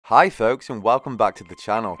Hi folks, and welcome back to the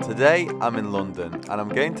channel. Today I'm in London and I'm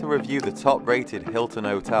going to review the top rated Hilton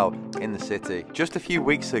hotel in the city. Just a few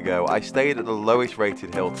weeks ago I stayed at the lowest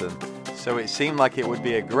rated Hilton, so it seemed like it would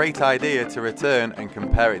be a great idea to return and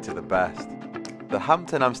compare it to the best. The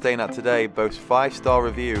Hampton I'm staying at today boasts 5-star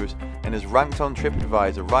reviews and is ranked on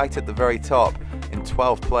TripAdvisor right at the very top in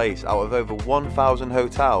 12th place out of over 1,000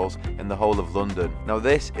 hotels in the whole of London. Now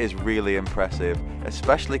this is really impressive,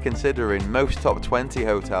 especially considering most top 20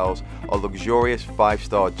 hotels are luxurious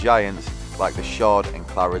 5-star giants like the Shard and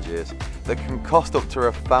Claridge's that can cost up to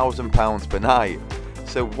 £1,000 per night.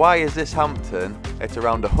 So why is this Hampton at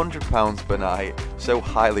around £100 per night so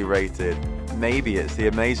highly rated? Maybe it's the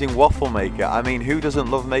amazing waffle maker. I mean, who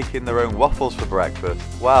doesn't love making their own waffles for breakfast?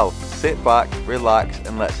 Well, sit back, relax,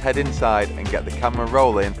 and let's head inside and get the camera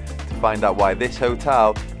rolling to find out why this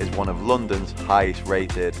hotel is one of London's highest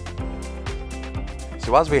rated.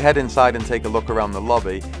 So as we head inside and take a look around the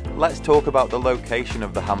lobby, let's talk about the location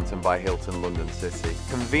of the Hampton by Hilton London City.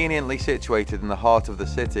 Conveniently situated in the heart of the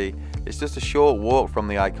city, it's just a short walk from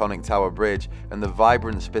the iconic Tower Bridge and the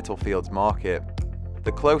vibrant Spitalfields Market.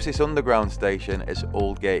 The closest underground station is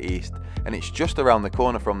Aldgate East, and it's just around the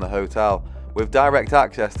corner from the hotel, with direct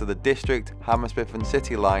access to the District, Hammersmith and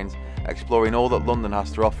City lines, exploring all that London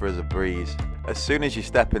has to offer as a breeze. As soon as you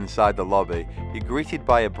step inside the lobby, you're greeted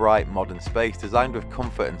by a bright modern space designed with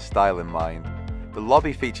comfort and style in mind. The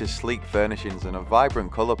lobby features sleek furnishings and a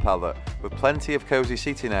vibrant colour palette, with plenty of cosy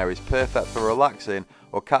seating areas perfect for relaxing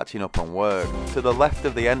or catching up on work. To the left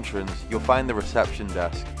of the entrance, you'll find the reception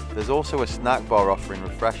desk. There's also a snack bar offering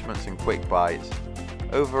refreshments and quick bites.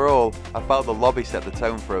 Overall, I felt the lobby set the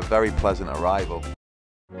tone for a very pleasant arrival.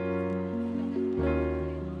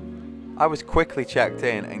 I was quickly checked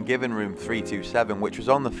in and given room 327, which was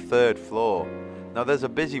on the 3rd floor. Now there's a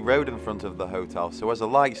busy road in front of the hotel, so as a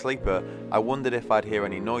light sleeper, I wondered if I'd hear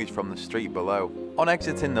any noise from the street below. On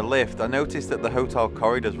exiting the lift, I noticed that the hotel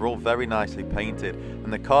corridors were all very nicely painted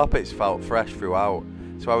and the carpets felt fresh throughout,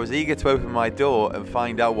 so I was eager to open my door and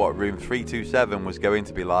find out what room 327 was going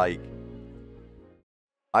to be like.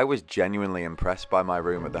 I was genuinely impressed by my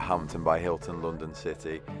room at the Hampton by Hilton London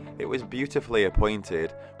City. It was beautifully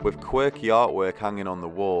appointed, with quirky artwork hanging on the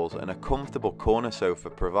walls and a comfortable corner sofa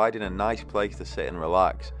providing a nice place to sit and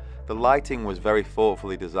relax. The lighting was very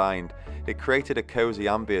thoughtfully designed. It created a cozy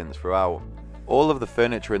ambience throughout. All of the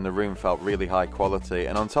furniture in the room felt really high quality,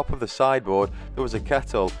 and on top of the sideboard there was a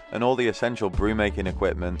kettle and all the essential brew making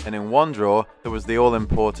equipment, and in one drawer there was the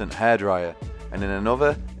all-important hairdryer, and in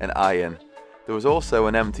another an iron. There was also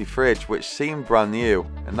an empty fridge which seemed brand new,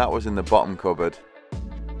 and that was in the bottom cupboard.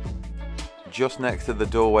 Just next to the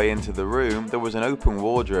doorway into the room there was an open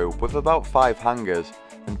wardrobe with about 5 hangers,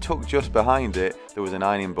 and tucked just behind it there was an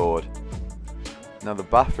ironing board. Now the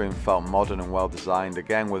bathroom felt modern and well designed,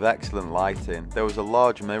 again with excellent lighting. There was a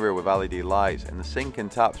large mirror with LED lights, and the sink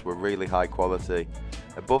and taps were really high quality.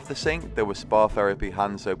 Above the sink there was spa therapy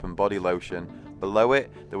hand soap and body lotion. Below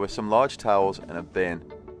it there were some large towels and a bin.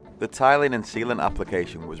 The tiling and sealant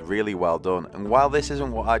application was really well done, and while this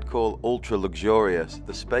isn't what I'd call ultra luxurious,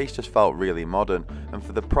 the space just felt really modern, and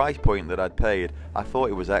for the price point that I'd paid, I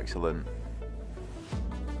thought it was excellent.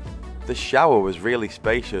 The shower was really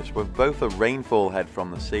spacious, with both a rainfall head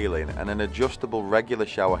from the ceiling and an adjustable regular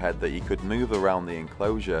shower head that you could move around the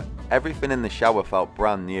enclosure. Everything in the shower felt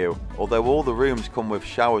brand new. Although all the rooms come with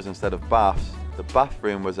showers instead of baths, the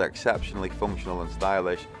bathroom was exceptionally functional and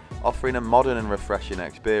stylish, offering a modern and refreshing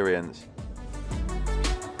experience.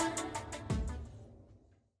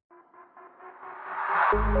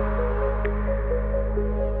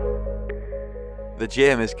 The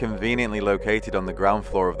gym is conveniently located on the ground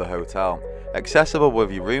floor of the hotel, accessible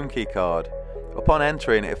with your room key card. Upon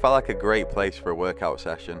entering, it felt like a great place for a workout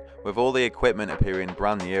session, with all the equipment appearing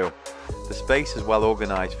brand new. The space is well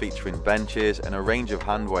organised, featuring benches and a range of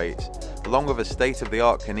hand weights, along with a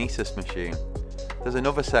state-of-the-art kinesis machine. There's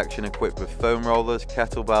another section equipped with foam rollers,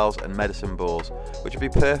 kettlebells and medicine balls, which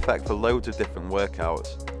would be perfect for loads of different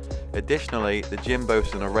workouts. Additionally, the gym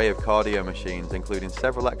boasts an array of cardio machines, including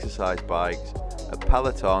several exercise bikes, a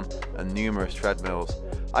Peloton and numerous treadmills.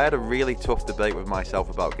 I had a really tough debate with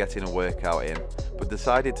myself about getting a workout in, but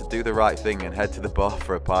decided to do the right thing and head to the bar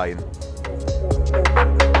for a pint.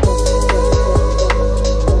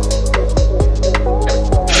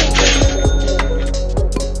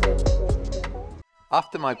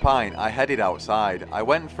 After my pint, I headed outside. I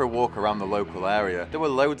went for a walk around the local area. There were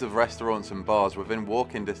loads of restaurants and bars within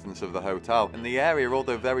walking distance of the hotel, and the area,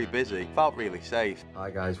 although very busy, felt really safe. Hi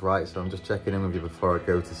guys, right, so I'm just checking in with you before I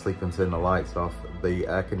go to sleep and turn the lights off. The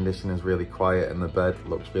air conditioner is really quiet and the bed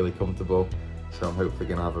looks really comfortable. so I'm hopefully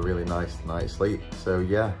gonna have a really nice night's sleep. So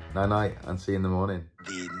yeah, night night and see you in the morning.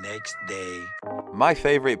 The next day. My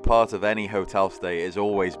favourite part of any hotel stay is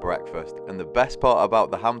always breakfast, and the best part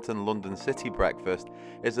about the Hampton London City breakfast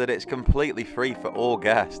is that it's completely free for all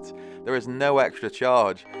guests. There is no extra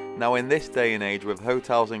charge. Now in this day and age, with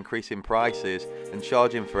hotels increasing prices and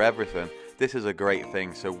charging for everything, this is a great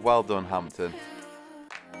thing, so well done Hampton.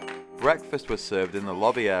 Breakfast was served in the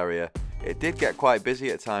lobby area. It did get quite busy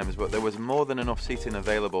at times, but there was more than enough seating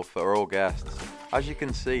available for all guests. As you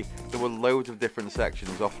can see, there were loads of different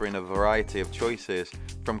sections offering a variety of choices,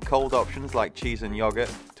 from cold options like cheese and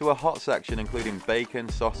yogurt to a hot section including bacon,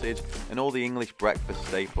 sausage and all the English breakfast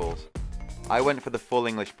staples. I went for the full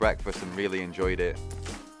English breakfast and really enjoyed it.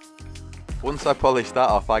 Once I polished that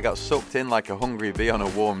off, I got sucked in like a hungry bee on a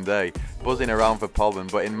warm day, buzzing around for pollen,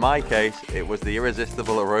 but in my case, it was the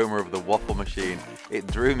irresistible aroma of the waffle machine. It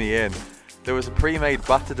drew me in. There was a pre-made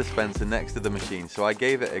batter dispenser next to the machine, so I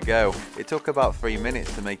gave it a go. It took about 3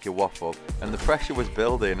 minutes to make a waffle, and the pressure was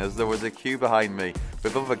building as there was a queue behind me,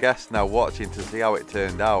 with other guests now watching to see how it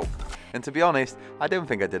turned out. And to be honest, I don't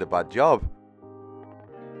think I did a bad job.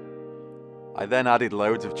 I then added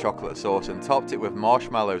loads of chocolate sauce and topped it with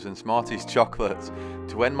marshmallows and Smarties chocolates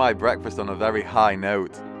to end my breakfast on a very high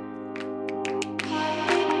note.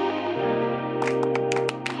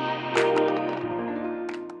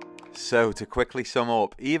 So to quickly sum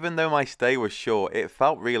up, even though my stay was short, it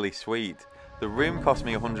felt really sweet. The room cost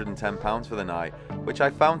me £110 for the night, which I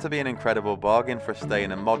found to be an incredible bargain for a stay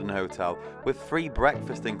in a modern hotel with free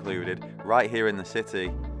breakfast included right here in the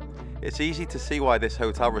city. It's easy to see why this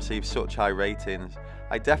hotel receives such high ratings.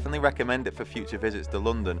 I definitely recommend it for future visits to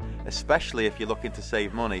London, especially if you're looking to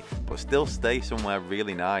save money but still stay somewhere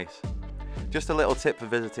really nice. Just a little tip for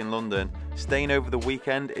visiting London, staying over the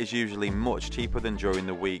weekend is usually much cheaper than during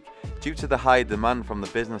the week due to the high demand from the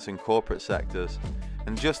business and corporate sectors.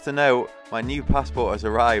 And just to note, my new passport has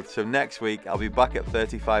arrived, so next week I'll be back at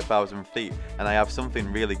 35,000 feet and I have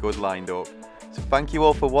something really good lined up. So thank you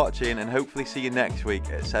all for watching and hopefully see you next week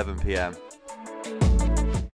at 7 PM.